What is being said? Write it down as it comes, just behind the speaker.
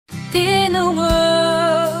In a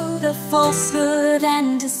world of falsehood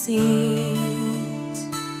and deceit,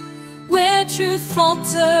 where truth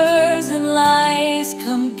falters and lies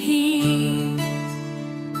compete,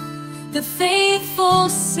 the faithful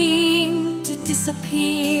seem to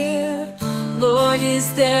disappear. Lord,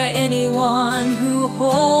 is there anyone who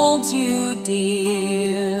holds you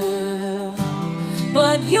dear?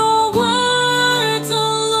 But your words, O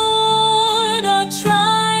Lord, are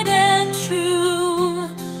tried and true,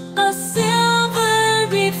 a silver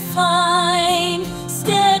refined,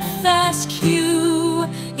 steadfast hue.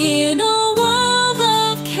 In a world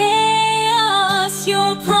of chaos,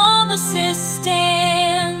 your promises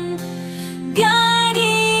stand,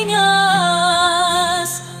 guiding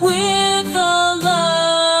us with a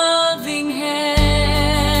loving hand.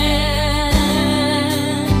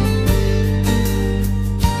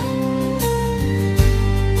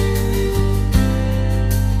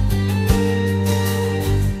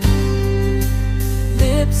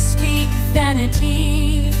 Lips speak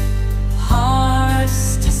vanity,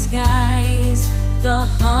 hearts disguise the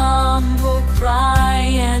humble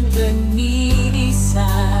cry underneath.